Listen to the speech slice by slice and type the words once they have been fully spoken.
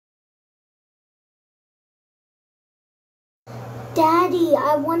Daddy,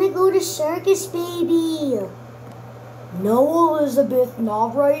 I want to go to Circus, baby. No, Elizabeth,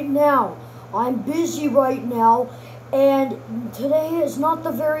 not right now. I'm busy right now, and today is not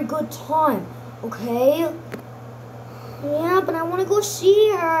the very good time, okay? Yeah, but I want to go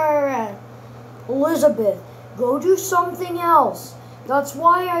see her. Elizabeth, go do something else. That's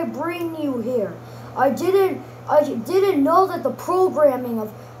why I bring you here. I didn't know that the programming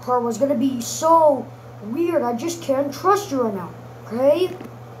of her was gonna be so weird. I just can't trust you right now, okay?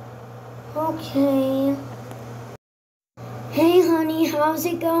 Okay. Hey, honey, how's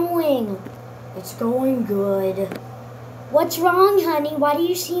it going? It's going good. What's wrong, honey? Why do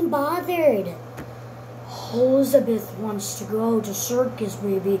you seem bothered? Elizabeth wants to go to Circus,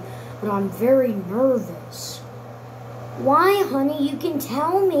 baby, but I'm very nervous. Why, honey? You can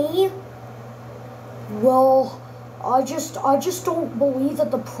tell me. Well, I just don't believe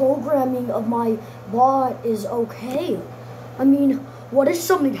that the programming of my bot is okay. I mean, what if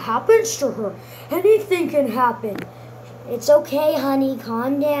something happens to her? Anything can happen. It's okay, honey.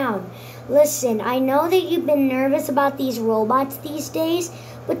 Calm down. Listen, I know that you've been nervous about these robots these days,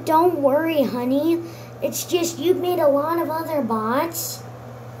 but don't worry, honey. It's just you've made a lot of other bots.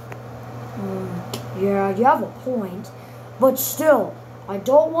 Yeah, you have a point. But still, I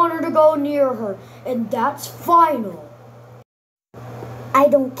don't want her to go near her, and that's final. I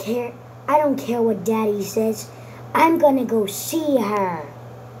don't care. I don't care what Daddy says. I'm gonna go see her.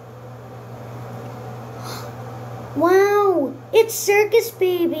 Wow, it's Circus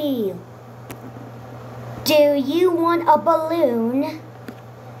Baby. Do you want a balloon?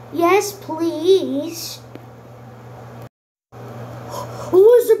 Yes, please.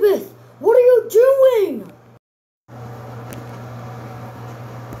 Elizabeth, what are you doing?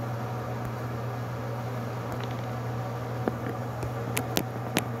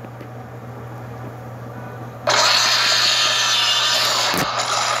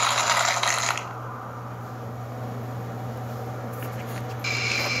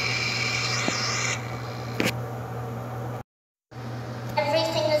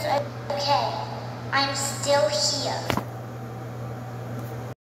 Everything is okay. I'm still here.